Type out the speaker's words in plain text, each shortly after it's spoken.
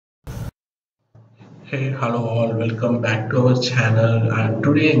Hey, hello all, welcome back to our channel. And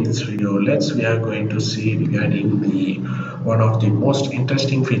today in this video, we are going to see regarding the one of the most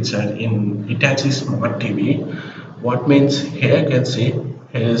interesting feature in Hitachi Smart TV. What means here you can see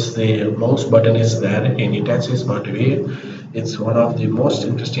is the mouse button is there in Hitachi Smart TV. It's one of the most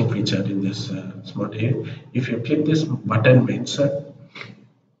interesting feature in this Smart TV. If you click this button means here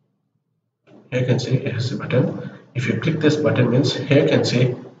you can see here's the button. If you click this button means here you can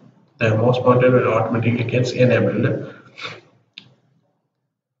see the mouse pointer will automatically gets enabled.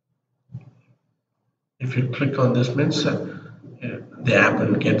 If you click on this means the app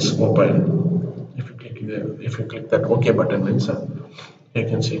will gets open. If you click that OK button means you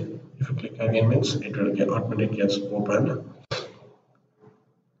can see if you click again means it will get automatically gets open.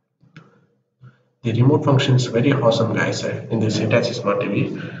 The remote function is very awesome guys in this Hitachi Smart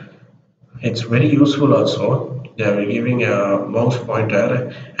TV. It's very useful also. They are giving a mouse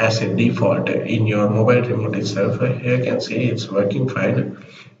pointer as a default in your mobile remote itself. Here you can see it's working fine.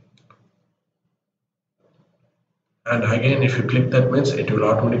 And again if you click that means it will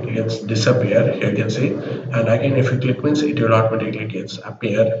automatically gets disappear. Here you can see, and again if you click means it will automatically gets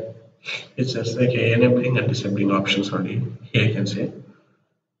appear. It's just like enabling and disabling options only. Here you can see.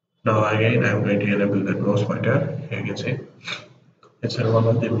 Now again I'm going to enable that mouse pointer. Here you can see it's one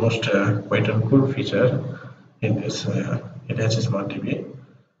of the most quite a cool feature in this Hitachi Smart TV.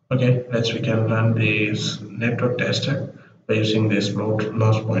 Okay, we can run this network test by using this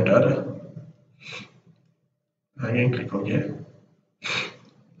mouse pointer. Again click OK.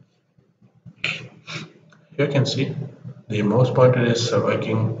 You can see the mouse pointer is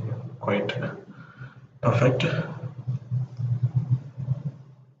working quite perfect.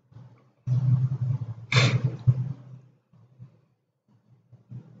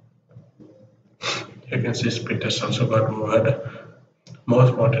 You can see speed test also got moved.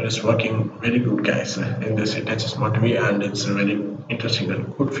 Mouse pointer is working very good guys in this Hitachi Smart TV, and it's a very interesting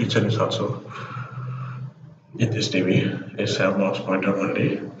and good feature is also in this TV. It's a mouse pointer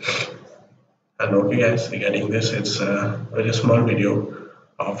only. And okay guys, regarding this, it's a very small video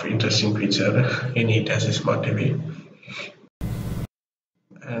of interesting feature in Hitachi Smart TV.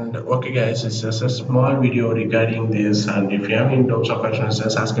 And okay guys, it's just a small video regarding this, and if you have any doubts or questions,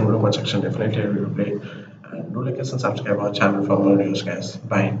 just ask in the comment section. Definitely I will reply. And do like us and subscribe our channel for more videos guys.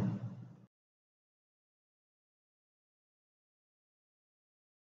 Bye.